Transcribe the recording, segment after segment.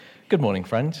Good morning,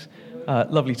 friends.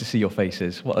 Lovely to see your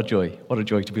faces. What a joy. What a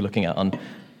joy to be looking at on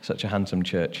such a handsome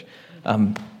church.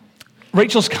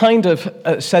 Rachel's kind of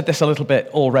said this a little bit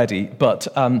already, but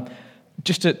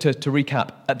just to recap,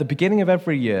 at the beginning of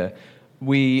every year,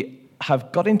 we have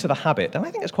got into the habit, and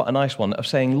I think it's quite a nice one, of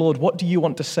saying, Lord, what do you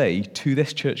want to say to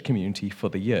this church community for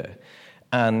the year?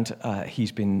 And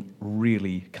he's been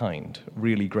really kind,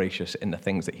 really gracious in the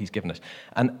things that he's given us.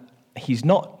 And he's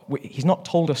not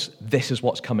told us this is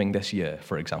what's coming this year,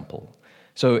 for example.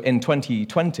 So in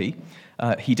 2020,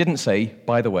 he didn't say,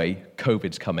 by the way,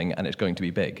 COVID's coming and it's going to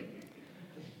be big.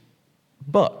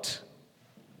 But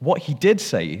what he did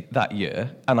say that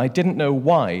year, and I didn't know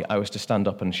why I was to stand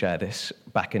up and share this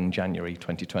back in January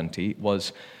 2020,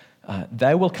 was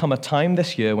there will come a time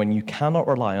this year when you cannot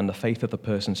rely on the faith of the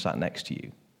person sat next to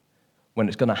you, when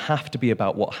it's going to have to be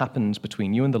about what happens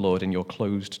between you and the Lord in your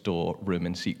closed-door room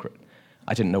in secret.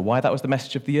 I didn't know why that was the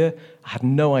message of the year. I had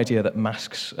no idea that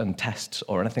masks and tests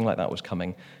or anything like that was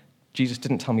coming. Jesus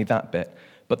didn't tell me that bit.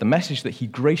 But the message that he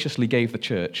graciously gave the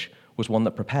church was one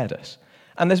that prepared us.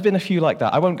 And there's been a few like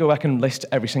that. I won't go back and list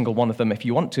every single one of them. If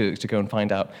you want to go and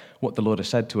find out what the Lord has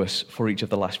said to us for each of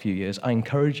the last few years, I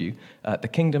encourage you, the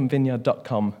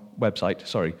kingdomvineyard.com website,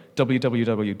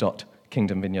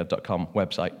 www.kingdomvineyard.com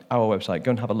website, our website,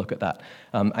 go and have a look at that.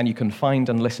 And you can find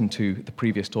and listen to the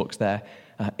previous talks there.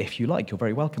 If you like, you're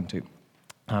very welcome to.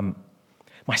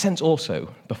 My sense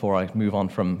also, before I move on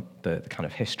from the kind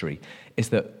of history, is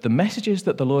that the messages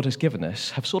that the Lord has given us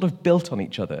have sort of built on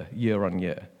each other year on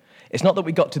year. It's not that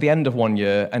we got to the end of one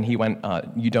year and he went,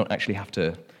 you don't actually have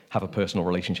to have a personal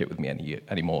relationship with me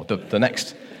anymore. The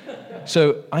next.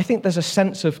 So I think there's a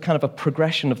sense of kind of a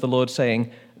progression of the Lord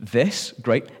saying, this,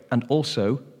 great, and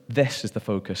also this is the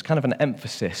focus, kind of an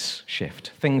emphasis shift,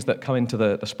 things that come into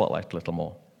the spotlight a little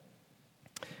more.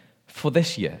 For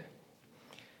this year,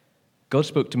 God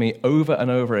spoke to me over and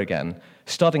over again,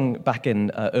 starting back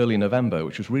in early November,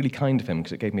 which was really kind of him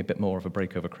because it gave me a bit more of a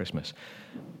break over Christmas,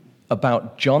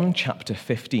 about John chapter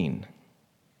 15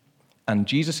 and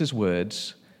Jesus'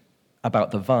 words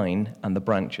about the vine and the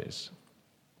branches.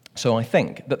 So I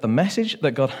think that the message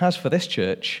that God has for this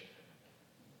church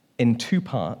in two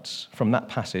parts from that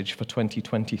passage for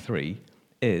 2023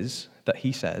 is that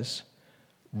he says,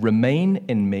 remain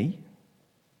in me,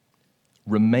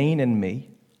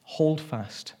 hold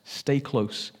fast, stay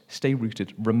close, stay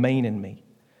rooted, remain in me,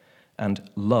 and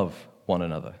love one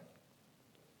another.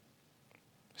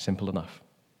 Simple enough.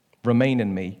 Remain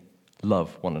in me,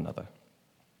 love one another.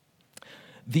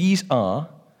 These are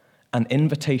an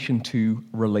invitation to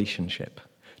relationship,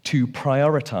 to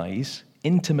prioritize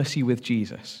intimacy with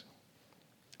Jesus,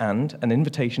 and an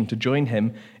invitation to join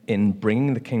him in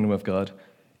bringing the kingdom of God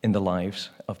in the lives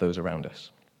of those around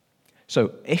us.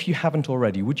 So if you haven't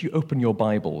already, would you open your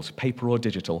Bibles, paper or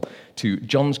digital, to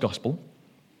John's Gospel,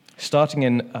 starting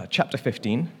in chapter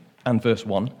 15 and verse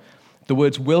 1. The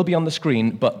words will be on the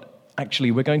screen, but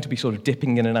actually we're going to be sort of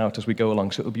dipping in and out as we go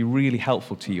along, so it would be really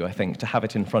helpful to you, I think, to have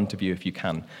it in front of you if you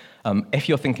can. If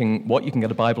you're thinking, you can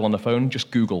get a Bible on the phone,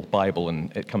 just Google Bible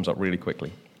and it comes up really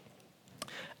quickly.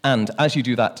 And as you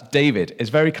do that, David is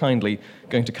very kindly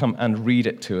going to come and read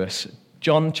it to us.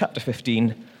 John chapter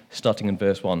 15, starting in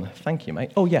verse 1. Thank you,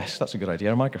 mate. Oh, yes, that's a good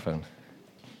idea, a microphone.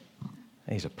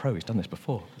 He's a pro, he's done this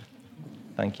before.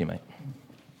 Thank you, mate.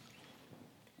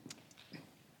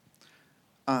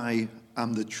 I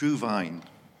am the true vine,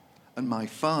 and my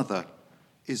Father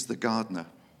is the gardener.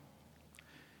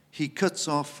 He cuts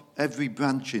off every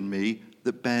branch in me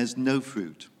that bears no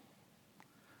fruit,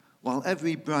 while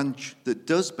every branch that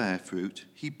does bear fruit,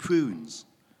 he prunes,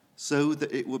 so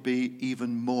that it will be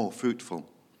even more fruitful.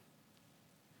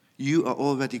 You are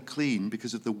already clean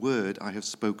because of the word I have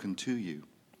spoken to you.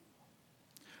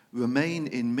 Remain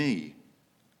in me,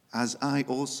 as I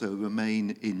also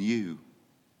remain in you.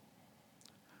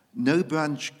 No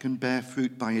branch can bear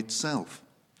fruit by itself.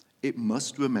 It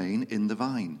must remain in the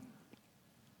vine.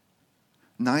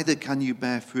 Neither can you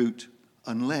bear fruit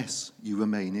unless you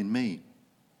remain in me.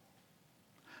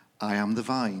 I am the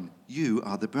vine, you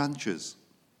are the branches.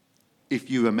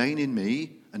 If you remain in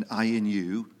me and I in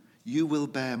you, you will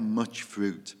bear much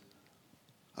fruit.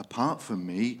 Apart from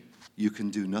me, you can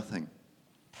do nothing.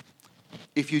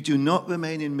 If you do not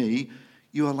remain in me,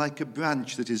 you are like a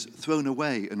branch that is thrown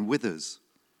away and withers.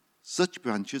 Such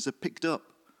branches are picked up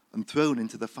and thrown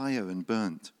into the fire and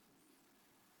burnt.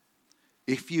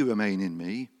 If you remain in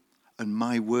me, and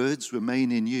my words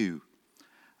remain in you,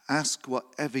 ask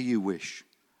whatever you wish,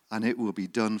 and it will be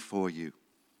done for you.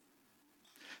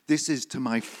 This is to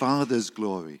my Father's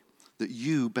glory, that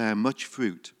you bear much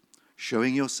fruit,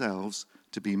 showing yourselves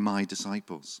to be my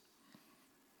disciples.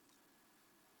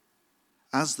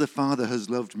 As the Father has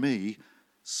loved me,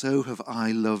 so have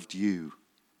I loved you.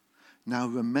 Now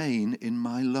remain in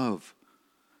my love.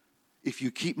 If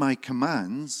you keep my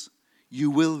commands,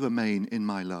 you will remain in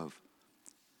my love,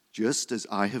 just as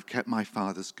I have kept my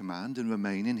Father's command and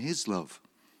remain in his love.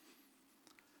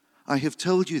 I have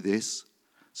told you this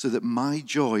so that my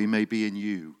joy may be in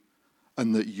you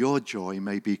and that your joy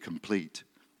may be complete.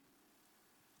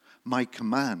 My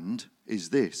command is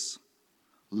this: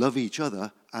 love each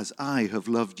other as I have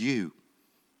loved you.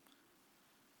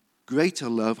 Greater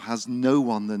love has no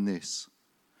one than this,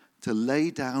 to lay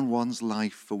down one's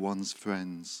life for one's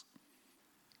friends.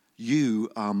 You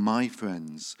are my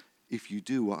friends if you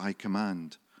do what I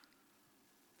command.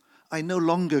 I no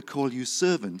longer call you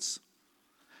servants,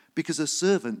 because a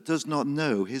servant does not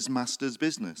know his master's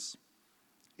business.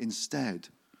 Instead,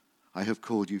 I have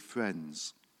called you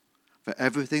friends, for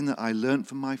everything that I learnt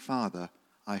from my Father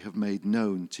I have made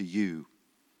known to you.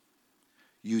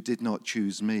 You did not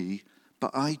choose me,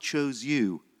 but I chose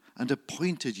you and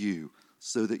appointed you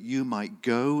so that you might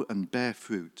go and bear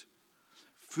fruit,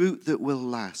 fruit that will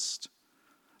last,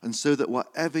 and so that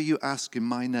whatever you ask in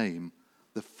my name,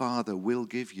 the Father will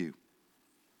give you.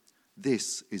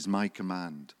 This is my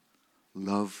command: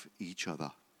 love each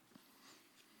other.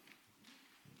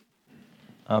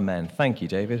 Amen. Thank you,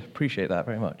 David. Appreciate that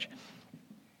very much.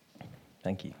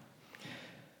 Thank you.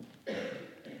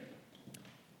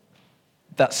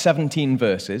 That's 17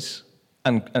 verses,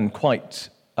 and quite,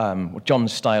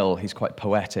 John's style, he's quite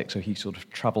poetic, so he sort of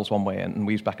travels one way and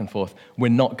weaves back and forth. We're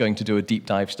not going to do a deep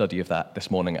dive study of that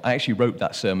this morning. I actually wrote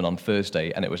that sermon on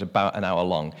Thursday, and it was about an hour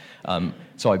long,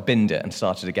 so I binned it and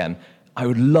started again. I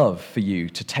would love for you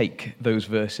to take those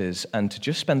verses and to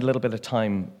just spend a little bit of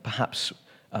time, perhaps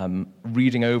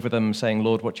reading over them, saying,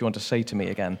 Lord, what do you want to say to me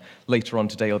again later on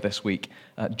today or this week?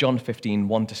 John 15,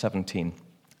 1 to 17.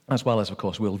 As well as, of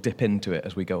course, we'll dip into it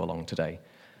as we go along today.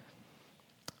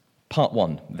 Part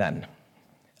 1, then.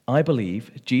 I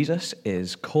believe Jesus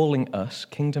is calling us,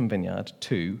 Kingdom Vineyard,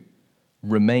 to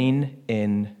remain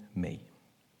in me.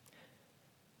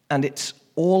 And it's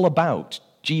all about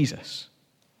Jesus.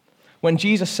 When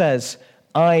Jesus says,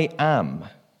 I am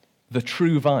the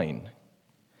true vine,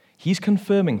 he's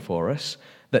confirming for us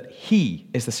that he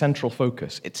is the central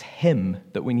focus. It's him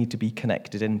that we need to be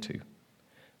connected into.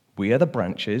 We are the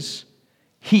branches.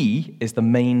 He is the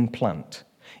main plant.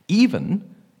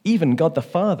 Even God the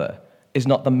Father is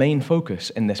not the main focus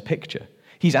in this picture.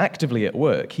 He's actively at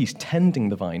work. He's tending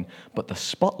the vine. But the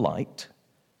spotlight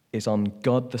is on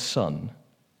God the Son,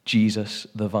 Jesus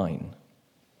the vine.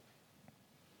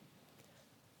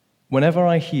 Whenever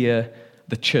I hear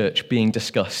the church being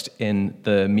discussed in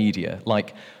the media,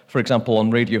 like, for example,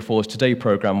 on Radio 4's Today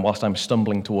program, whilst I'm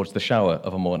stumbling towards the shower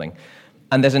of a morning,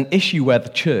 and there's an issue where the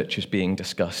church is being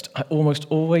discussed, I almost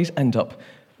always end up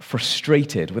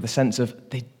frustrated with a sense of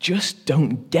they just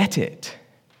don't get it.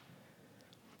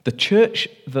 The church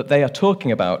that they are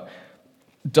talking about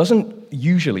doesn't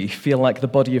usually feel like the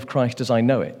body of Christ as I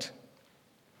know it.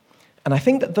 And I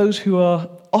think that those who are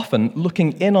often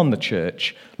looking in on the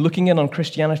church, looking in on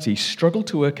Christianity, struggle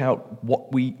to work out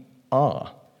what we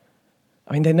are.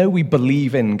 I mean, they know we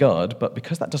believe in God, but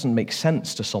because that doesn't make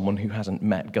sense to someone who hasn't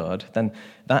met God, then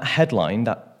that headline,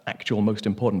 that actual most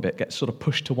important bit, gets sort of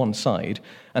pushed to one side.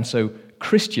 And so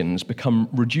Christians become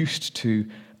reduced to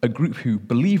a group who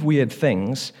believe weird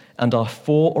things and are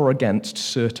for or against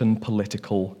certain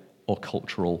political or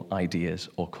cultural ideas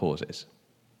or causes.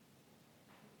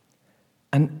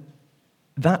 And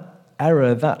that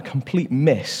error, that complete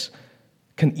miss,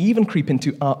 can even creep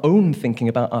into our own thinking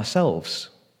about ourselves.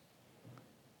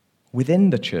 Within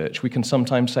the church, we can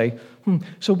sometimes say,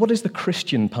 so what is the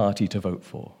Christian party to vote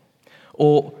for?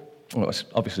 Or, well, it's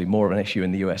obviously more of an issue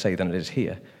in the USA than it is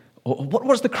here. Or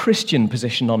what's the Christian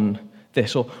position on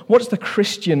this? Or what's the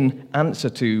Christian answer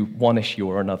to one issue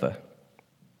or another?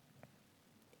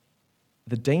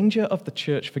 The danger of the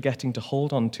church forgetting to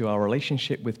hold on to our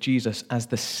relationship with Jesus as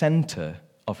the center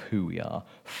of who we are,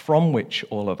 from which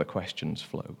all other questions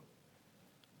flow.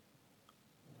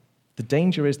 The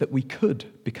danger is that we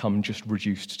could become just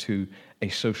reduced to a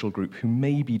social group who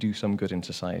maybe do some good in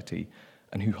society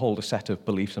and who hold a set of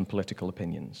beliefs and political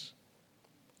opinions.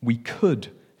 We could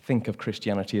think of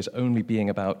Christianity as only being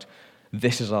about,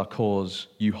 this is our cause,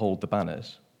 you hold the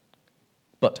banners.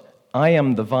 But I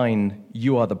am the vine,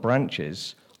 you are the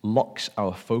branches, locks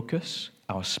our focus,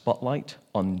 our spotlight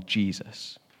on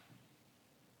Jesus.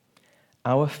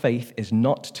 Our faith is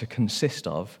not to consist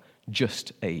of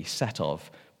just a set of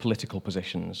political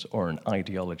positions or an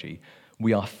ideology.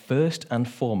 We are first and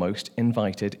foremost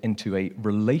invited into a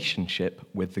relationship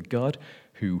with the God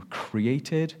who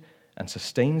created and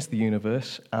sustains the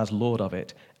universe as Lord of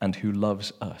it, and who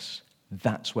loves us.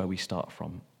 That's where we start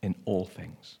from in all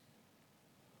things.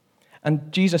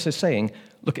 And Jesus is saying,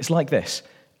 look, it's like this.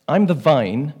 I'm the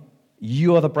vine,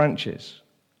 you are the branches.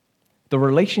 The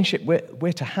relationship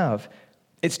we're to have,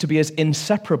 it's to be as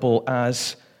inseparable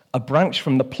as a branch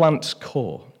from the plant's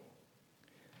core.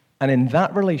 And in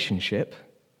that relationship,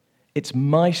 it's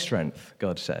my strength,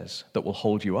 God says, that will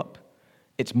hold you up.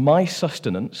 It's my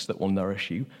sustenance that will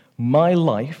nourish you, my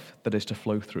life that is to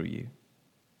flow through you.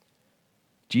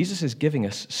 Jesus is giving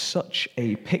us such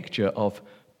a picture of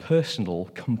personal,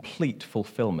 complete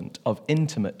fulfillment, of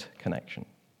intimate connection.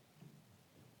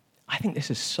 I think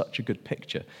this is such a good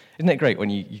picture. Isn't it great when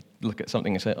you look at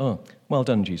something and say, oh, well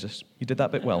done, Jesus, you did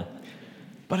that bit well.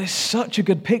 But it's such a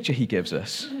good picture he gives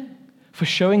us for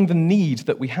showing the need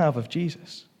that we have of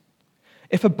Jesus.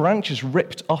 If a branch is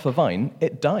ripped off a vine,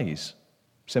 it dies.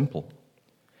 Simple.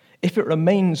 If it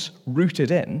remains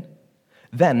rooted in,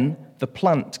 then the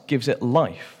plant gives it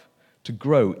life to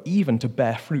grow, even to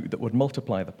bear fruit that would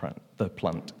multiply the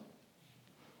plant.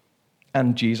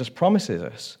 And Jesus promises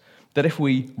us that if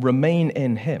we remain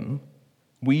in him,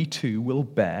 we too will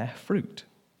bear fruit.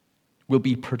 We'll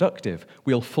be productive.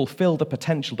 We'll fulfill the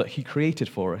potential that he created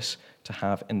for us to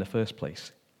have in the first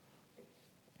place.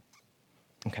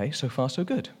 Okay, so far so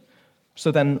good.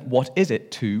 So then what is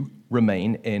it to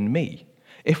remain in me?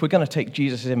 If we're going to take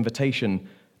Jesus' invitation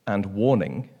and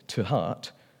warning to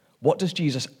heart, what does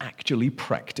Jesus actually,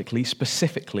 practically,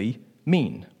 specifically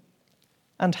mean?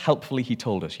 And helpfully he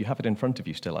told us. You have it in front of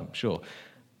you still, I'm sure.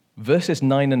 Verses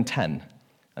 9 and 10,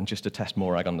 and just a test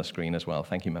Morag on the screen as well.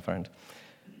 Thank you, my friend.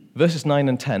 Verses 9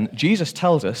 and 10, Jesus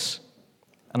tells us,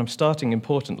 and I'm starting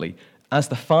importantly, as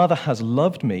the Father has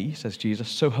loved me, says Jesus,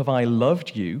 so have I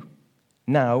loved you.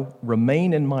 Now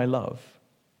remain in my love.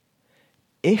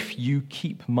 If you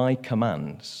keep my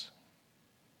commands,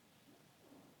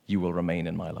 you will remain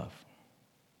in my love,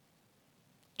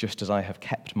 just as I have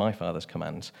kept my Father's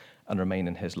commands and remain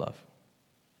in his love.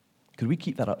 Could we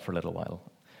keep that up for a little while?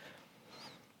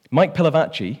 Mike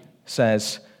Pilavachi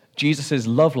says Jesus'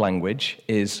 love language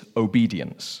is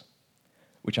obedience,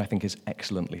 which I think is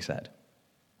excellently said.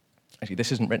 Actually,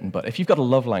 this isn't written, but if you've got a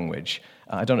love language,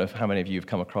 I don't know how many of you have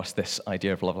come across this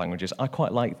idea of love languages. I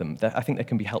quite like them. I think they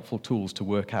can be helpful tools to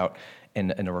work out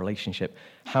in a relationship.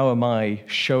 How am I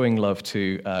showing love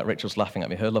to, Rachel's laughing at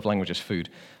me, her love language is food.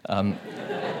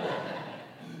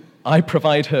 I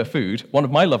provide her food. One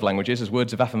of my love languages is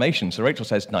words of affirmation. So Rachel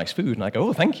says, nice food, and I go,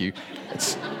 oh, thank you.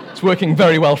 It's working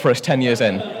very well for us 10 years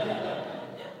in.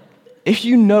 If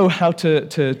you know how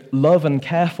to love and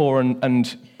care for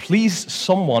and please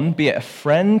someone, be it a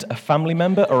friend, a family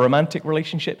member, a romantic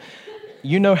relationship,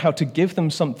 you know how to give them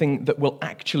something that will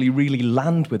actually really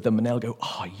land with them, and they'll go,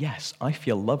 oh, yes, I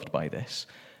feel loved by this,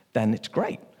 then it's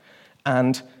great.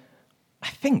 And I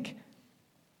think,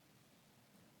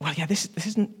 well, yeah, this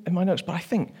isn't in my notes, but I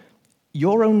think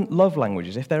your own love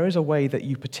languages, if there is a way that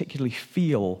you particularly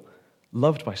feel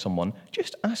loved by someone,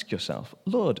 just ask yourself,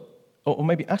 Lord, or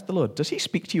maybe ask the Lord, does he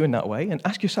speak to you in that way? And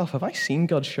ask yourself, have I seen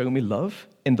God show me love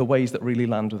in the ways that really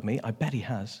land with me? I bet he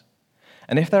has.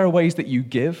 And if there are ways that you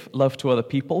give love to other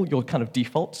people, your kind of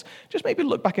defaults, just maybe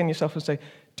look back on yourself and say,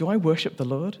 do I worship the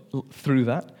Lord through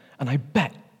that? And I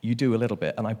bet you do a little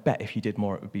bit, and I bet if you did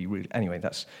more, it would be really... Anyway,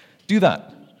 do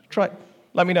that. Try.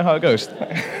 Let me know how it goes.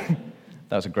 That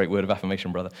was a great word of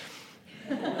affirmation, brother.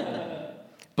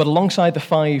 But alongside the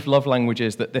 5 love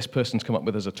languages that this person's come up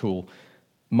with as a tool,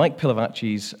 Mike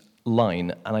Pilavachi's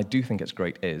line, and I do think it's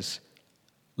great, is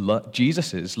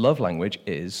Jesus' love language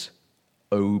is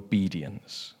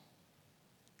obedience.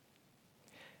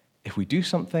 If we do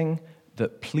something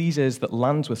that pleases, that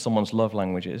lands with someone's love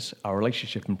languages, our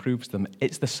relationship improves them.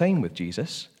 It's the same with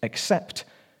Jesus, except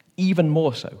even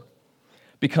more so.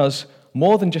 Because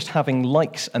more than just having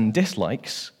likes and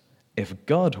dislikes, if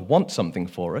God wants something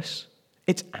for us,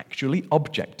 it's actually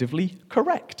objectively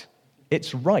correct.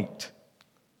 It's right.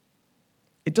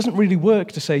 It doesn't really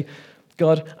work to say,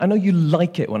 God, I know you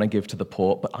like it when I give to the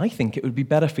poor, but I think it would be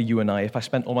better for you and I if I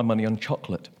spent all my money on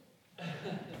chocolate.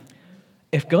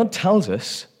 If God tells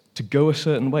us to go a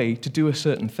certain way, to do a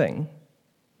certain thing,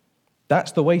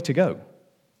 that's the way to go.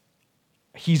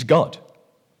 He's God,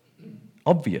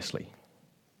 obviously.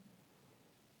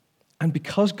 And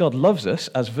because God loves us,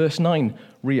 as verse 9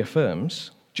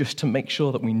 reaffirms, just to make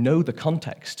sure that we know the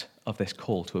context of this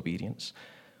call to obedience,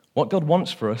 what God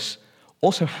wants for us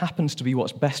also happens to be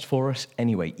what's best for us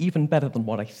anyway, even better than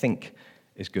what I think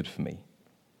is good for me.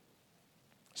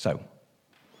 So,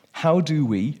 how do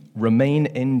we remain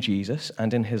in Jesus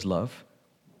and in his love?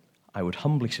 I would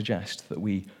humbly suggest that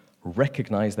we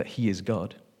recognize that he is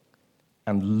God,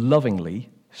 and lovingly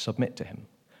submit to him,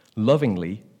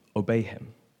 lovingly obey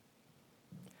him.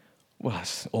 Well,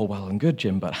 that's all well and good,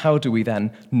 Jim, but how do we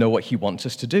then know what he wants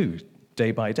us to do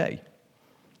day by day?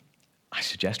 I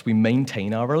suggest we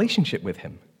maintain our relationship with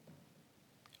him.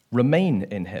 Remain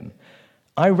in him.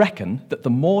 I reckon that the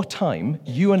more time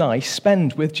you and I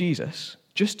spend with Jesus,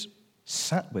 just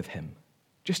sat with him,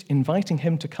 just inviting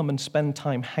him to come and spend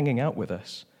time hanging out with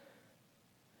us,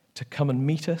 to come and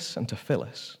meet us and to fill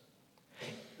us,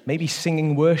 maybe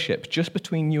singing worship just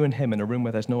between you and him in a room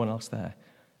where there's no one else there,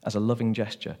 as a loving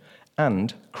gesture,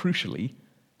 and, crucially,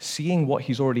 seeing what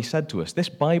he's already said to us. This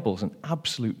Bible's an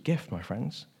absolute gift, my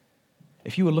friends.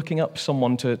 If you were looking up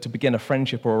someone to begin a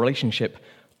friendship or a relationship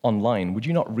online, would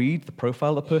you not read the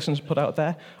profile the person's put out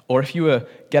there? Or if you were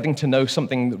getting to know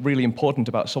something really important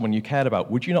about someone you cared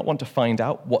about, would you not want to find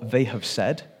out what they have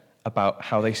said about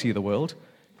how they see the world?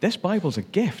 This Bible's a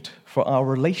gift for our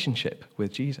relationship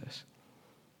with Jesus.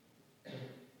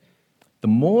 The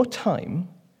more time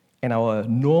in our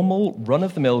normal,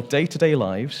 run-of-the-mill, day-to-day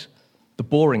lives, the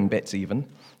boring bits even,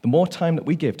 the more time that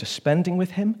we give to spending with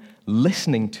him,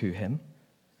 listening to him,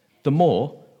 the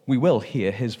more we will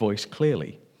hear his voice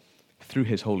clearly through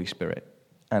his Holy Spirit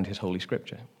and his Holy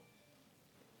Scripture.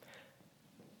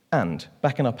 And,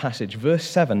 back in our passage, verse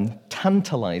 7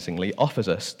 tantalizingly offers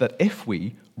us that if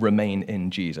we remain in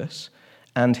Jesus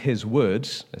and his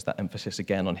words, there's that emphasis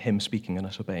again on him speaking and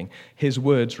us obeying, his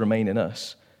words remain in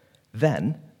us,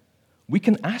 then we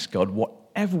can ask God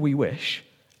whatever we wish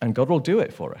and God will do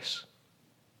it for us.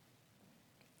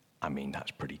 I mean,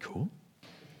 that's pretty cool.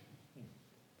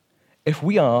 If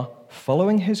we are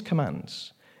following his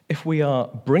commands, if we are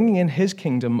bringing in his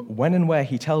kingdom when and where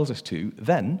he tells us to,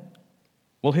 then,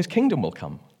 well, his kingdom will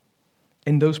come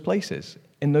in those places,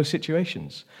 in those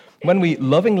situations. When we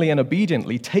lovingly and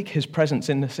obediently take his presence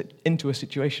into a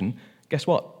situation, guess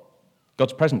what?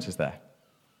 God's presence is there.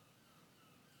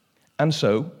 And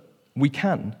so, we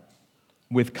can,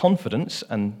 with confidence,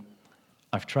 and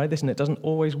I've tried this and it doesn't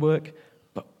always work,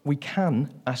 but we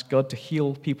can ask God to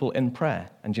heal people in prayer.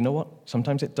 And you know what?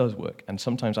 Sometimes it does work, and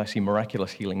sometimes I see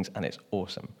miraculous healings, and it's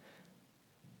awesome.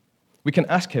 We can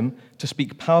ask him to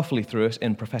speak powerfully through us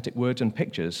in prophetic words and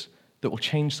pictures that will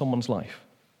change someone's life.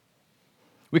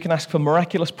 We can ask for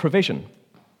miraculous provision.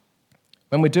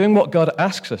 When we're doing what God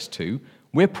asks us to,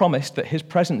 we're promised that his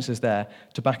presence is there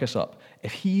to back us up.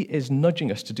 If he is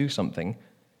nudging us to do something,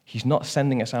 he's not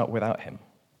sending us out without him.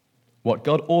 What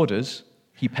God orders,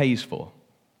 he pays for.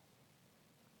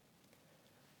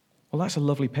 Well, that's a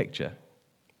lovely picture.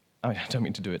 I don't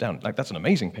mean to do it down. That's an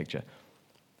amazing picture.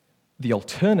 The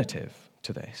alternative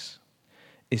to this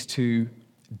is to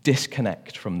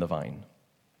disconnect from the vine,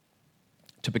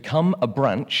 to become a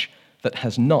branch that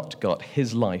has not got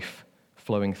his life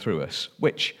flowing through us,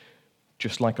 which,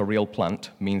 just like a real plant,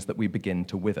 means that we begin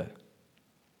to wither.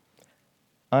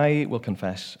 I will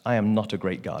confess, I am not a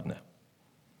great gardener,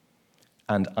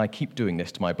 and I keep doing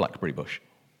this to my blackberry bush.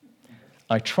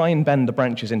 I try and bend the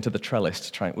branches into the trellis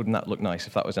to try, wouldn't that look nice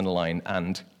if that was in a line,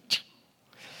 and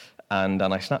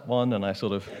then I snap one, and I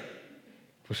sort of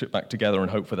push it back together and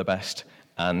hope for the best,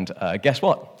 and guess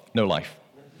what? No life.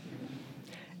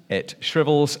 It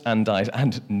shrivels and dies,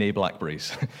 and nay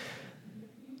blackberries.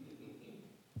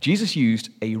 Jesus used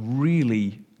a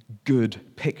really good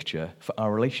picture for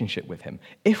our relationship with him.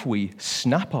 If we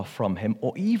snap off from him,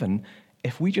 or even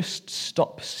if we just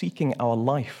stop seeking our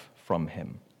life from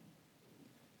him,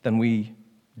 then we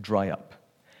dry up.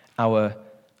 Our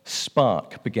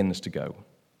spark begins to go.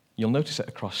 You'll notice it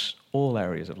across all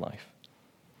areas of life.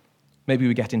 Maybe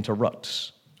we get into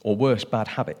ruts, or worse, bad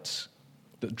habits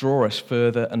that draw us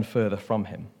further and further from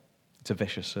him. It's a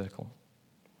vicious circle.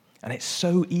 And it's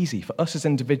so easy for us as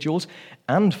individuals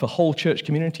and for whole church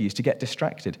communities to get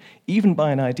distracted, even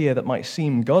by an idea that might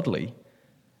seem godly,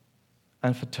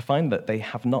 and to find that they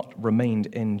have not remained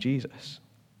in Jesus,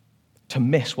 to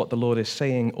miss what the Lord is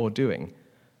saying or doing,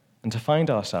 and to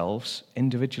find ourselves,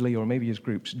 individually or maybe as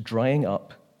groups, drying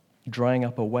up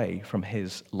away from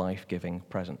his life-giving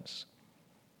presence.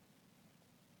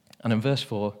 And in verse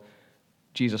 4,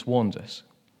 Jesus warns us,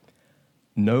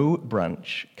 no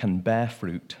branch can bear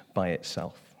fruit by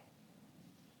itself.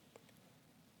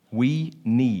 We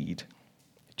need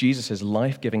Jesus'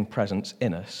 life-giving presence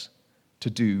in us to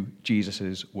do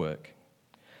Jesus' work.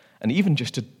 And even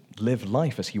just to live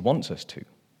life as he wants us to.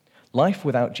 Life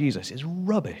without Jesus is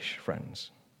rubbish,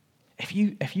 friends. If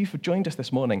you've joined us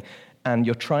this morning and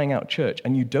you're trying out church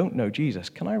and you don't know Jesus,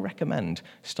 can I recommend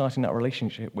starting that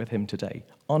relationship with him today?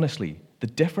 Honestly, the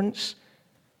difference,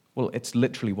 well, it's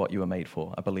literally what you were made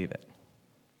for. I believe it.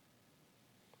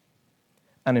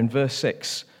 And in verse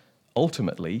 6,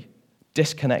 ultimately,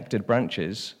 Disconnected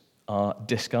branches are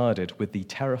discarded with the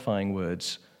terrifying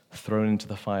words, thrown into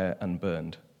the fire and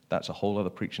burned. That's a whole other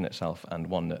preach in itself, and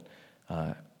one that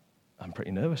I'm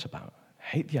pretty nervous about. I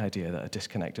hate the idea that a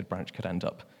disconnected branch could end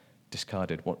up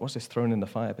discarded. What's this thrown in the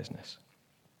fire business?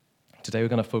 Today we're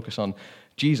going to focus on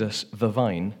Jesus, the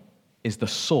vine, is the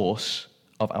source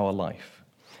of our life.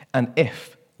 And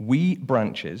if we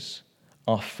branches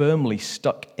are firmly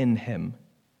stuck in him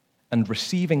and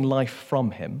receiving life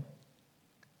from him,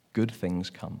 good things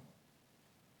come.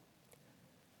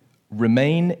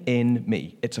 Remain in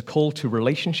me. It's a call to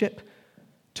relationship,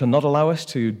 to not allow us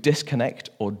to disconnect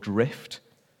or drift,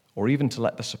 or even to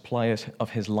let the suppliers of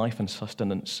his life and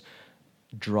sustenance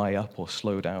dry up or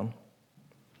slow down,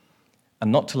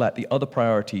 and not to let the other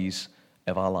priorities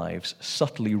of our lives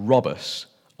subtly rob us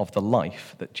of the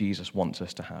life that Jesus wants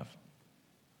us to have.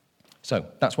 So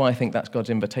that's why I think that's God's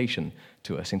invitation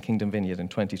to us in Kingdom Vineyard in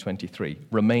 2023.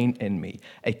 Remain in me.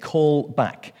 A call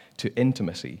back to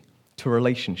intimacy, to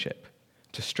relationship,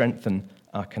 to strengthen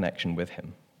our connection with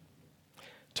him.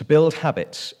 To build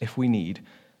habits, if we need,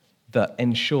 that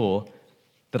ensure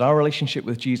that our relationship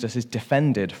with Jesus is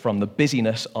defended from the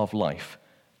busyness of life.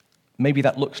 Maybe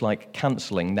that looks like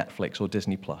canceling Netflix or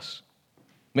Disney+.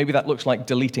 Maybe that looks like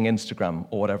deleting Instagram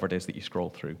or whatever it is that you scroll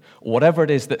through, or whatever it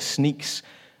is that sneaks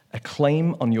a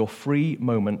claim on your free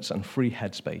moments and free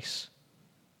headspace.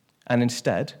 And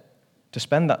instead, to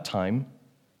spend that time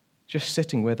just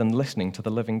sitting with and listening to the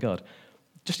living God.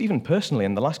 Just even personally,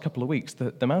 in the last couple of weeks,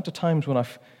 the amount of times when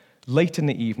I've, late in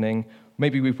the evening,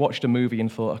 maybe we've watched a movie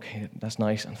and thought, okay, that's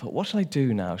nice, and thought, what should I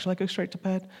do now? Should I go straight to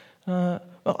bed? Well,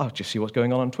 I'll just see what's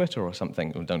going on Twitter or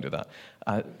something. Oh, don't do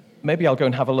that. Maybe I'll go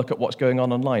and have a look at what's going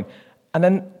on online. And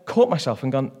then caught myself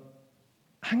and gone,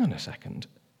 hang on a second.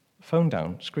 Phone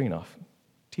down, screen off,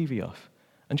 TV off,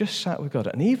 and just sat with God.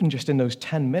 And even just in those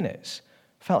 10 minutes,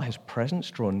 felt his presence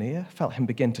draw near, felt him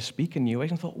begin to speak in new ways,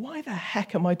 and thought, why the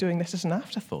heck am I doing this as an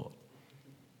afterthought?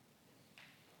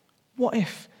 What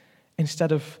if,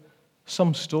 instead of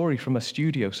some story from a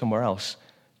studio somewhere else,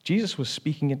 Jesus was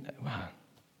speaking in...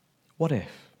 What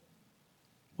if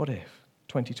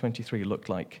 2023 looked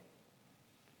like,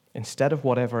 instead of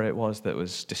whatever it was that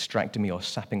was distracting me or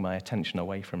sapping my attention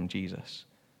away from Jesus,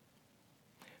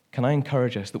 can I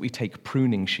encourage us that we take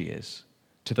pruning shears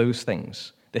to those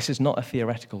things? This is not a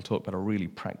theoretical talk, but a really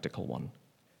practical one.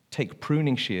 Take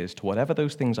pruning shears to whatever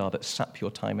those things are that sap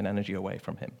your time and energy away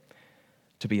from him,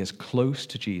 to be as close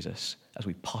to Jesus as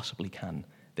we possibly can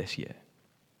this year.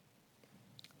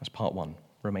 That's part one,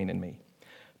 remain in me.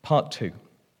 Part two,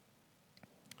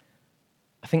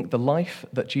 I think the life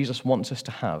that Jesus wants us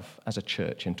to have as a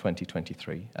church in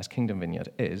 2023, as Kingdom Vineyard,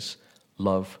 is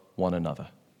love one another.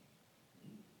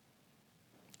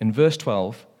 In verse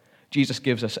 12, Jesus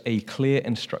gives us a clear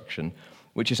instruction,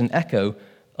 which is an echo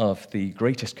of the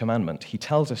greatest commandment. He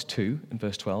tells us to, in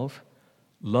verse 12,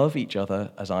 love each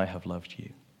other as I have loved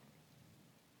you.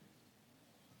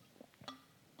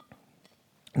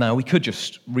 Now, we could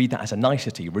just read that as a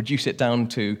nicety, reduce it down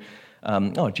to,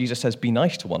 Jesus says, be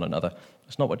nice to one another.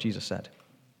 That's not what Jesus said.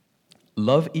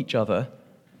 Love each other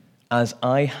as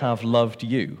I have loved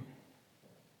you.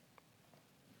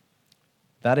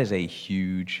 That is a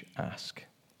huge ask,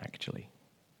 actually.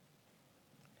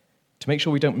 To make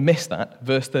sure we don't miss that,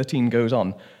 verse 13 goes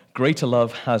on, greater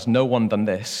love has no one than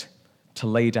this, to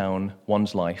lay down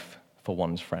one's life for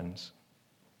one's friends.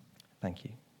 Thank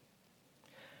you.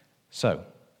 So,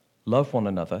 love one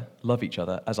another, love each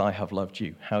other as I have loved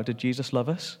you. How did Jesus love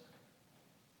us?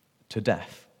 To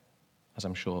death, as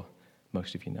I'm sure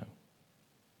most of you know.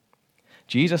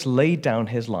 Jesus laid down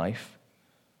his life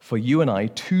for you and I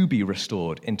to be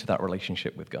restored into that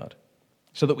relationship with God,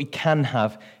 so that we can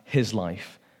have his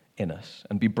life in us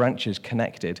and be branches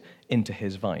connected into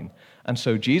his vine. And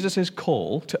so Jesus'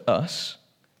 call to us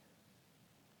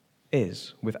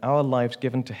is, with our lives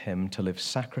given to him, to live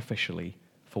sacrificially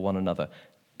for one another.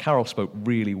 Carol spoke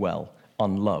really well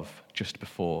on love just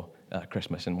before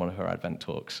Christmas in one of her Advent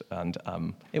talks, and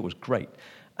it was great.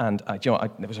 And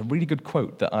there was a really good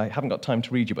quote that I haven't got time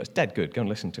to read you, but it's dead good. Go and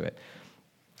listen to it.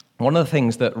 One of the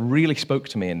things that really spoke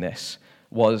to me in this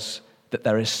was that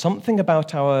there is something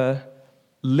about our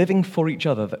living for each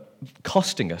other that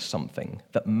costing us something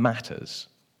that matters.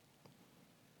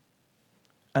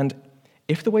 And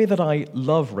if the way that I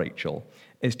love Rachel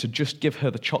is to just give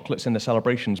her the chocolates in the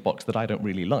celebrations box that I don't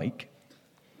really like,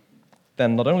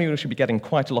 then not only will she be getting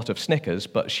quite a lot of Snickers,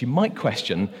 but she might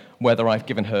question whether I've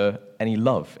given her any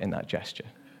love in that gesture.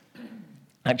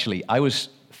 Actually, I was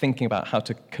thinking about how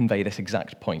to convey this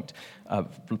exact point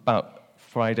about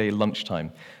Friday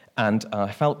lunchtime, and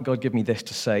I felt God give me this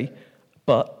to say,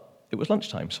 but it was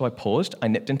lunchtime. So I paused, I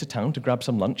nipped into town to grab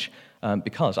some lunch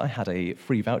because I had a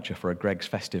free voucher for a Greggs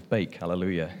festive bake.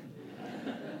 Hallelujah.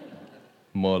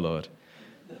 More Lord.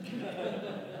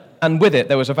 And with it,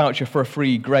 there was a voucher for a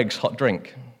free Greggs hot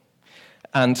drink.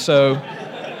 And so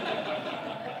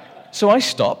I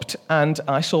stopped, and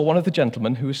I saw one of the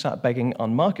gentlemen who was sat begging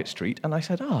on Market Street, and I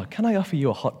said, can I offer you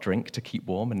a hot drink to keep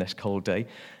warm in this cold day?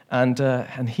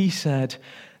 And he said,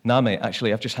 nah, mate,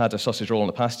 actually, I've just had a sausage roll and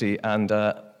a pasty and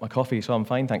my coffee, so I'm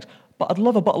fine, thanks. But I'd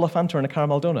love a bottle of Fanta and a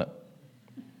caramel donut.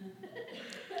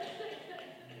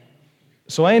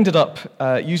 So I ended up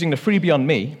using the freebie on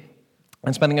me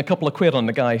and spending a couple of quid on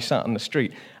the guy sat on the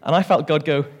street, and I felt God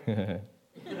go,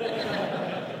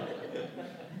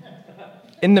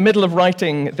 in the middle of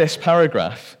writing this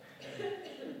paragraph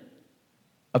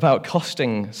about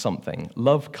costing something,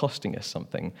 love costing us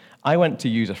something, I went to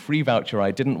use a free voucher I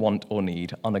didn't want or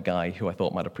need on a guy who I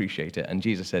thought might appreciate it, and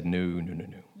Jesus said, no.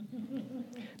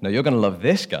 No, you're going to love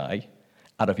this guy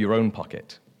out of your own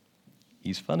pocket.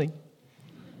 He's funny.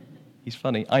 He's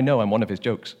funny. I know I'm one of his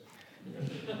jokes.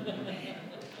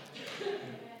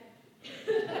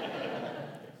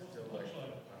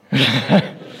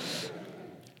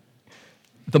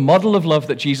 The model of love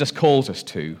that Jesus calls us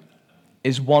to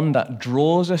is one that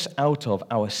draws us out of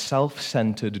our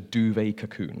self-centered duvet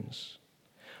cocoons,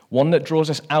 one that draws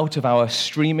us out of our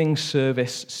streaming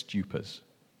service stupors,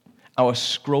 our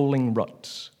scrolling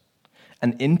ruts,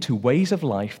 and into ways of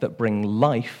life that bring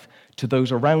life to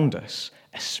those around us,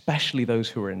 especially those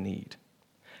who are in need.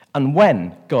 And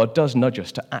when God does nudge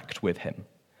us to act with him,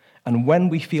 and when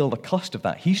we feel the cost of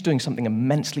that, he's doing something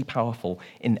immensely powerful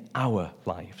in our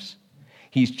lives.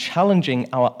 He's challenging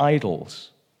our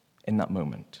idols in that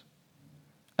moment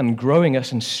and growing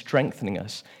us and strengthening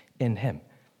us in him.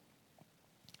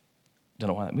 Don't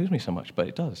know why that moves me so much, but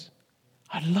it does.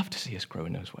 I'd love to see us grow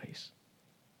in those ways.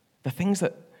 The things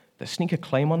that sneak a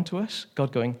claim onto us,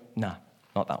 God going, nah,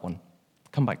 not that one.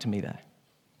 Come back to me there.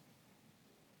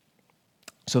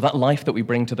 So that life that we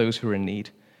bring to those who are in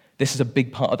need, this is a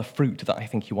big part of the fruit that I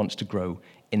think he wants to grow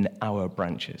in our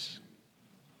branches.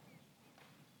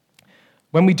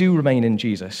 When we do remain in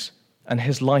Jesus and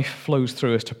his life flows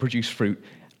through us to produce fruit,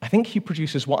 I think he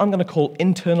produces what I'm going to call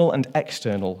internal and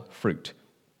external fruit.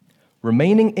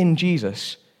 Remaining in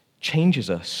Jesus changes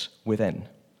us within.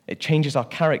 It changes our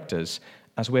characters,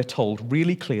 as we're told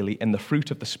really clearly in the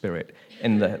fruit of the Spirit,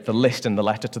 in the list in the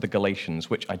letter to the Galatians,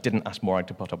 which I didn't ask Morag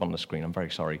to put up on the screen. I'm very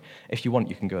sorry. If you want,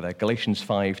 you can go there. Galatians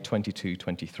 5, 22,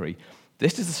 23.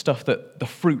 This is the stuff the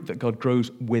fruit that God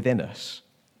grows within us.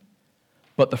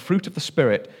 But the fruit of the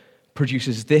Spirit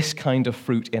produces this kind of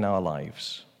fruit in our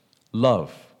lives: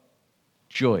 love,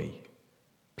 joy,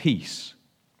 peace,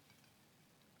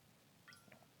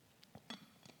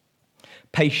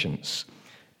 patience,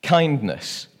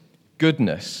 kindness,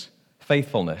 goodness,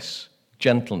 faithfulness,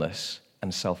 gentleness,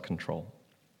 and self-control.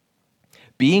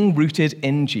 Being rooted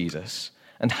in Jesus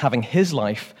and having his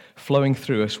life flowing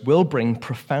through us will bring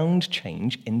profound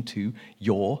change into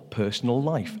your personal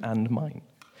life and mine.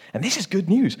 And this is good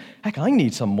news. Heck, I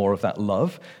need some more of that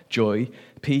love, joy,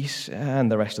 peace, and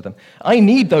the rest of them. I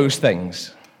need those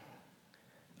things.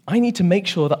 I need to make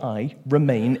sure that I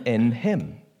remain in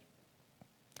him.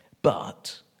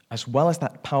 But as well as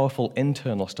that powerful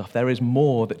internal stuff, there is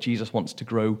more that Jesus wants to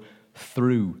grow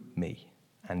through me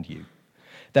and you.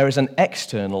 There is an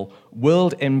external,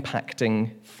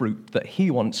 world-impacting fruit that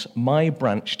he wants my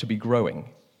branch to be growing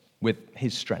with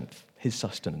his strength, his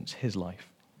sustenance, his life.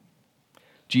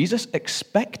 Jesus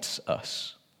expects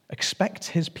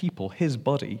his people, his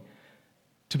body,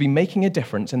 to be making a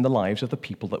difference in the lives of the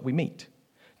people that we meet,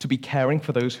 to be caring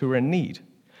for those who are in need,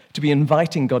 to be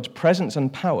inviting God's presence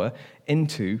and power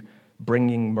into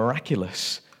bringing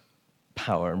miraculous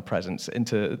power and presence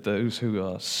into those who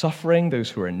are suffering, those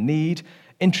who are in need,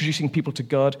 introducing people to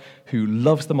God who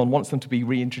loves them and wants them to be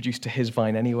reintroduced to his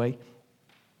vine anyway.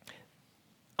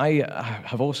 I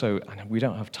have also, and we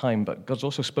don't have time, but God's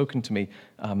also spoken to me,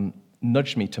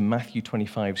 nudged me to Matthew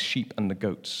 25's sheep and the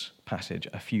goats passage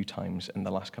a few times in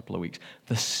the last couple of weeks.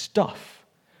 The stuff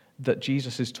that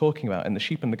Jesus is talking about in the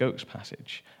sheep and the goats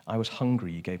passage: I was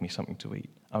hungry, you gave me something to eat.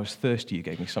 I was thirsty, you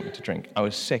gave me something to drink. I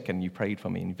was sick, and you prayed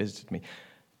for me and you visited me.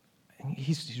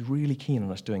 He's really keen on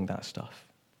us doing that stuff.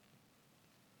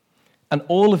 And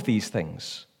all of these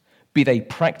things, be they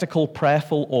practical,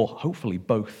 prayerful, or hopefully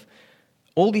both,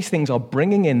 all these things are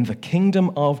bringing in the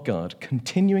kingdom of God,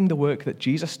 continuing the work that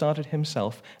Jesus started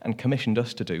himself and commissioned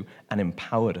us to do and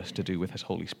empowered us to do with his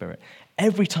Holy Spirit.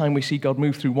 Every time we see God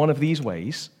move through one of these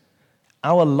ways,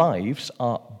 our lives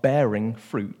are bearing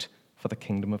fruit for the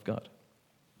kingdom of God,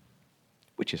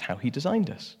 which is how he designed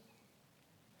us.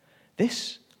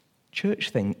 This church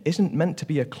thing isn't meant to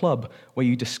be a club where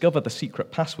you discover the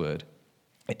secret password.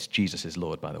 It's Jesus is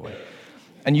Lord, by the way.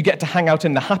 And you get to hang out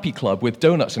in the happy club with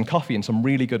donuts and coffee and some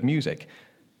really good music.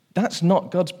 That's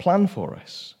not God's plan for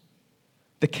us.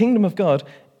 The kingdom of God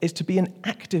is to be an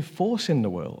active force in the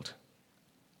world.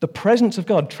 The presence of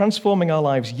God transforming our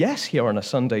lives, yes, here on a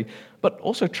Sunday, but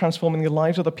also transforming the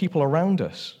lives of the people around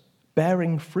us,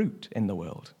 bearing fruit in the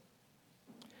world.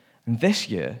 And this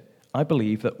year, I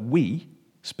believe that we,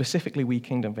 specifically we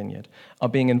Kingdom Vineyard, are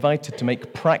being invited to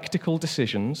make practical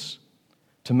decisions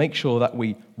to make sure that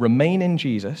we remain in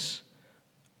Jesus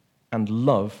and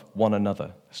love one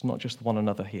another. It's not just one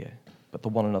another here, but the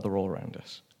one another all around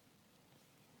us.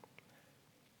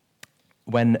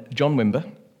 When John Wimber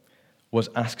was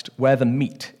asked where the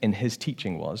meat in his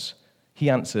teaching was, he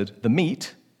answered, the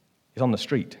meat is on the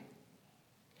street.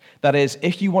 That is,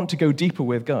 if you want to go deeper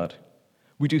with God,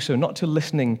 we do so not to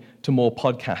listening to more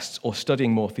podcasts or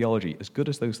studying more theology, as good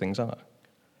as those things are,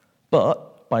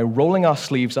 but by rolling our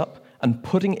sleeves up and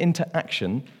putting into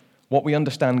action what we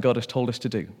understand God has told us to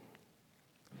do.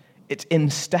 It's in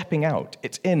stepping out.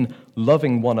 It's in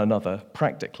loving one another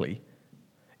practically.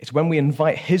 It's when we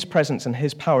invite his presence and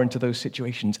his power into those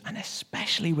situations, and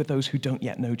especially with those who don't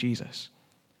yet know Jesus,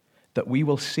 that we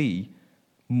will see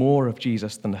more of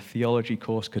Jesus than a theology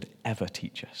course could ever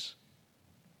teach us.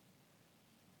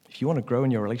 If you want to grow in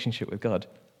your relationship with God,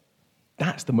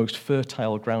 that's the most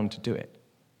fertile ground to do it.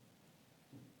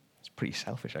 It's pretty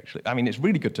selfish, actually. I mean, it's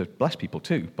really good to bless people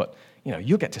too, but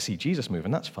you'll get to see Jesus move,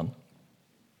 and that's fun.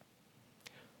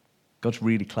 God's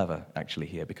really clever, actually,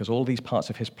 here, because all these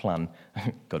parts of his plan,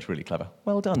 God's really clever.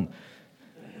 Well done.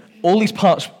 All these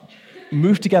parts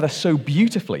move together so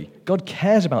beautifully. God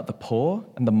cares about the poor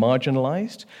and the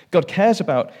marginalized. God cares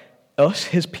about us,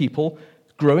 his people,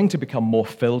 growing to become more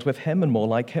filled with him and more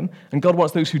like him. And God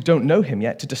wants those who don't know him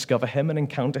yet to discover him and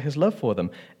encounter his love for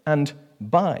them. And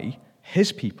by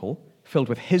his people, filled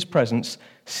with his presence,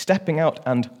 stepping out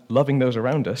and loving those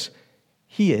around us,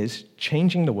 he is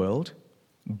changing the world,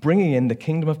 bringing in the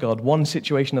kingdom of God one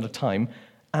situation at a time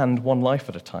and one life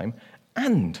at a time,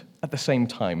 and at the same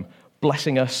time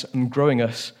blessing us and growing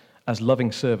us as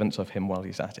loving servants of him while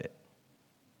he's at it.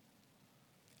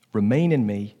 Remain in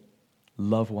me,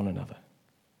 love one another.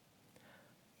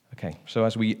 Okay, so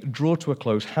as we draw to a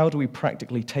close, how do we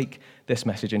practically take this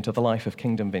message into the life of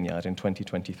Kingdom Vineyard in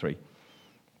 2023?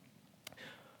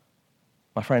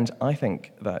 My friends, I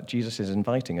think that Jesus is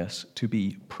inviting us to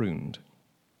be pruned.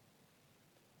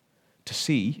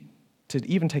 To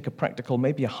even take a practical,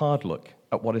 maybe a hard look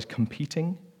at what is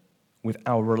competing with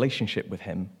our relationship with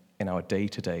him in our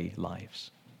day-to-day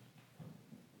lives.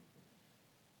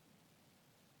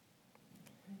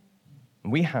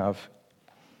 We have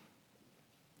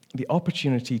the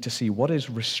opportunity to see what is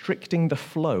restricting the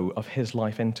flow of his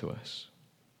life into us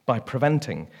by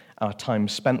preventing our time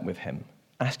spent with him,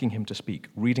 asking him to speak,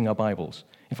 reading our Bibles.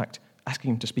 In fact,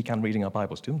 asking him to speak and reading our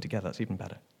Bibles, do them together, that's even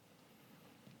better.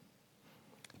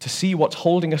 To see what's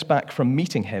holding us back from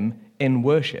meeting him in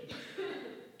worship.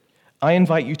 I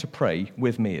invite you to pray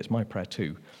with me, it's my prayer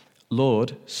too.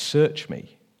 Lord, search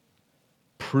me.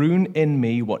 Prune in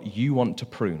me what you want to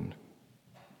prune,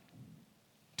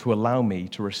 to allow me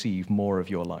to receive more of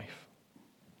your life.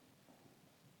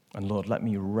 And Lord, let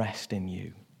me rest in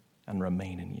you and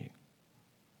remain in you.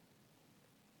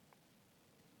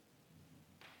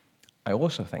 I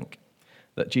also think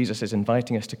that Jesus is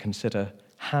inviting us to consider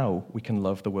how we can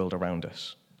love the world around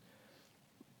us.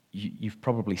 You've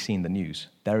probably seen the news.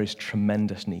 There is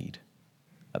tremendous need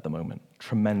at the moment,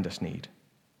 tremendous need.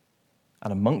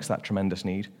 And amongst that tremendous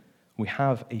need, we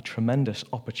have a tremendous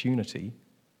opportunity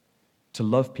to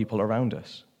love people around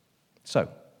us. So,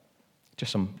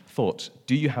 just some thoughts.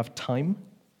 Do you have time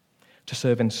to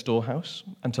serve in Storehouse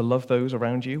and to love those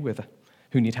around you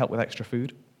who need help with extra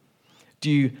food? Do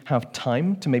you have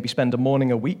time to maybe spend a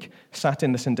morning a week sat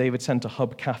in the St. David Centre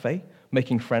Hub Cafe,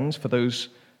 making friends for those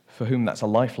for whom that's a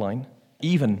lifeline,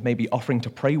 even maybe offering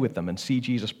to pray with them and see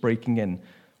Jesus breaking in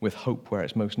with hope where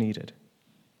it's most needed?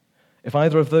 If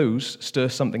either of those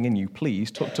stirs something in you, please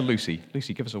talk to Lucy.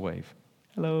 Lucy, give us a wave.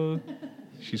 Hello.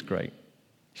 She's great.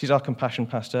 She's our compassion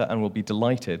pastor and will be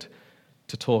delighted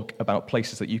to talk about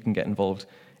places that you can get involved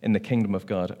in the kingdom of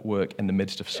God at work in the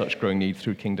midst of such growing need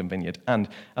through Kingdom Vineyard. And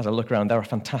as I look around, there are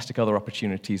fantastic other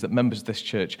opportunities that members of this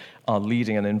church are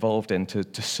leading and involved in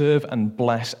to serve and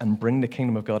bless and bring the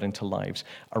kingdom of God into lives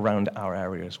around our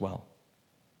area as well.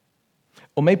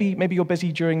 Or maybe you're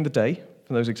busy during the day,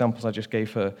 for those examples I just gave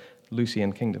for Lucy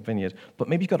and Kingdom Vineyard, but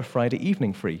maybe you've got a Friday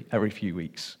evening free every few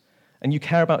weeks, and you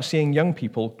care about seeing young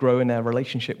people grow in their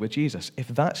relationship with Jesus. If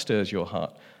that stirs your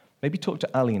heart, Maybe talk to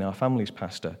Aline, our family's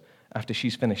pastor, after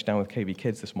she's finished down with KV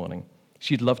Kids this morning.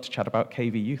 She'd love to chat about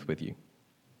KV Youth with you.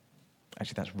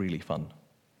 Actually, that's really fun.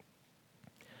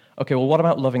 Okay, well, what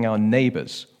about loving our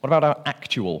neighbors? What about our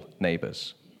actual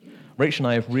neighbors? Rachel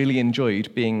and I have really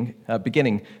enjoyed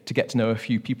beginning to get to know a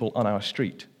few people on our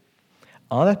street.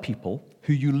 Are there people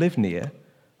who you live near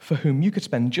for whom you could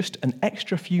spend just an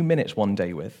extra few minutes one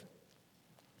day with,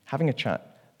 having a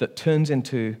chat that turns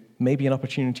into maybe an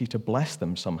opportunity to bless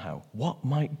them somehow? What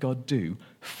might God do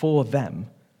for them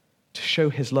to show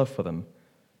his love for them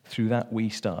through that wee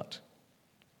start?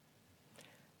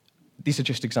 These are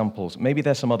just examples. Maybe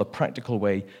there's some other practical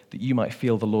way that you might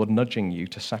feel the Lord nudging you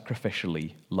to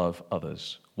sacrificially love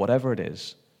others. Whatever it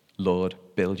is, Lord,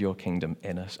 build your kingdom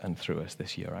in us and through us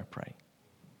this year, I pray.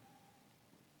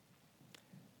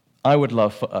 I would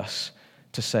love for us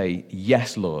to say,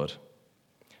 yes, Lord,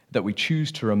 that we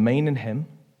choose to remain in him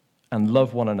and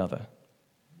love one another.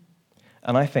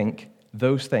 And I think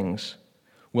those things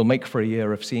will make for a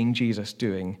year of seeing Jesus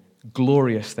doing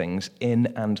glorious things in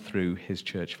and through his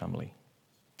church family.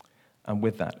 And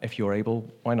with that, if you're able,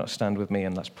 why not stand with me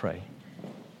and let's pray.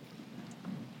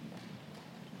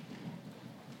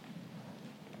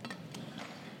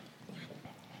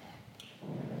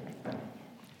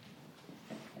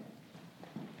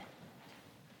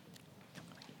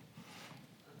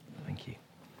 Thank you.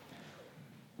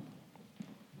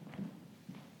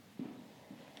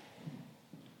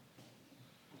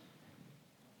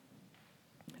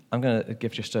 I'm going to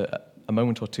give just a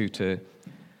moment or two to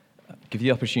give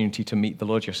you the opportunity to meet the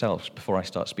Lord yourselves before I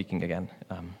start speaking again.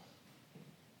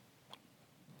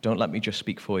 Don't let me just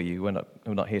speak for you. We're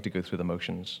not here to go through the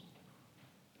motions.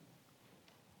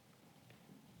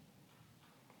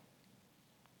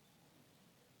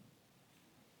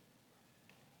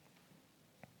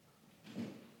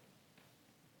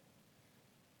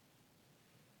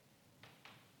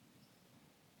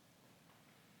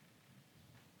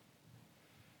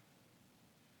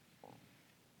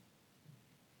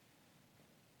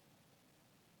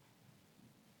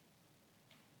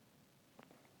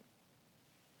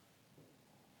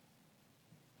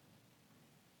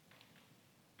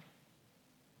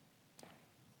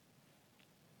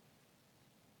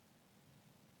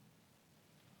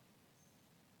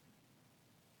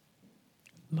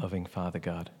 Loving Father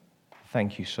God,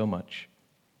 thank you so much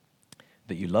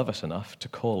that you love us enough to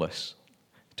call us,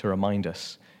 to remind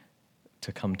us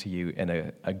to come to you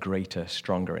in a greater,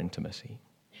 stronger intimacy,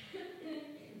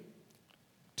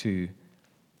 to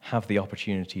have the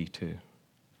opportunity to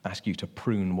ask you to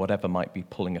prune whatever might be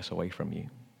pulling us away from you.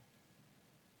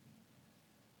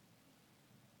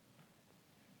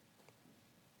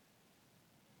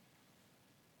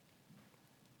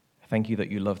 Thank you that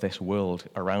you love this world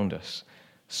around us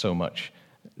so much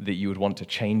that you would want to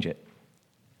change it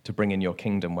to bring in your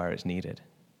kingdom where it's needed.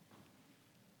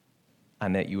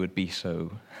 And that you would be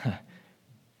so,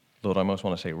 Lord, I almost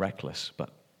want to say reckless, but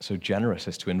so generous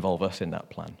as to involve us in that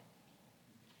plan.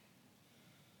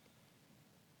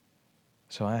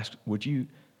 So I ask, would you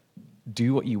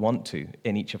do what you want to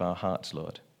in each of our hearts,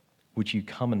 Lord? Would you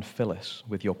come and fill us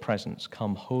with your presence?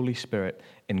 Come, Holy Spirit,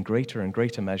 in greater and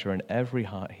greater measure in every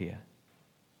heart here.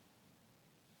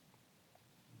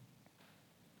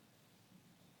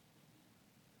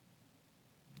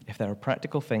 If there are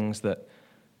practical things that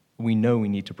we know we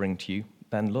need to bring to you,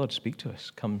 then Lord, speak to us.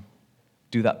 Come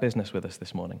do that business with us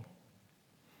this morning.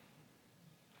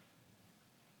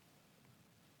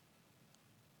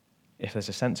 If there's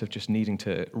a sense of just needing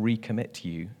to recommit to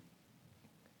you,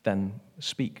 then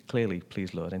speak clearly,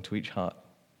 please, Lord, into each heart.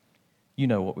 You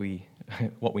know what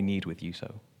we need with you,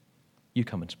 so you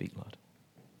come and speak, Lord.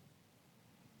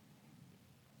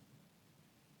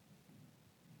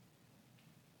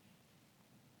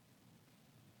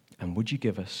 And would you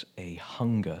give us a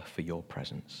hunger for your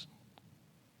presence,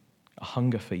 a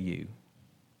hunger for you?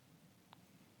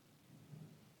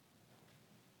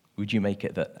 Would you make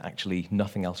it that actually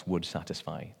nothing else would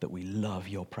satisfy, that we love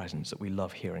your presence, that we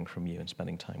love hearing from you and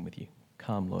spending time with you?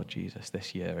 Come, Lord Jesus,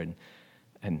 this year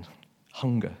and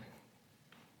hunger.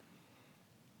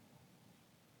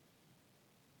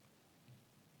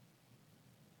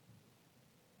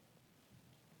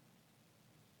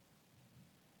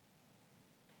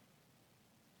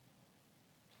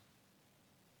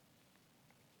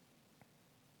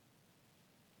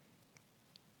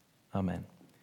 Amen.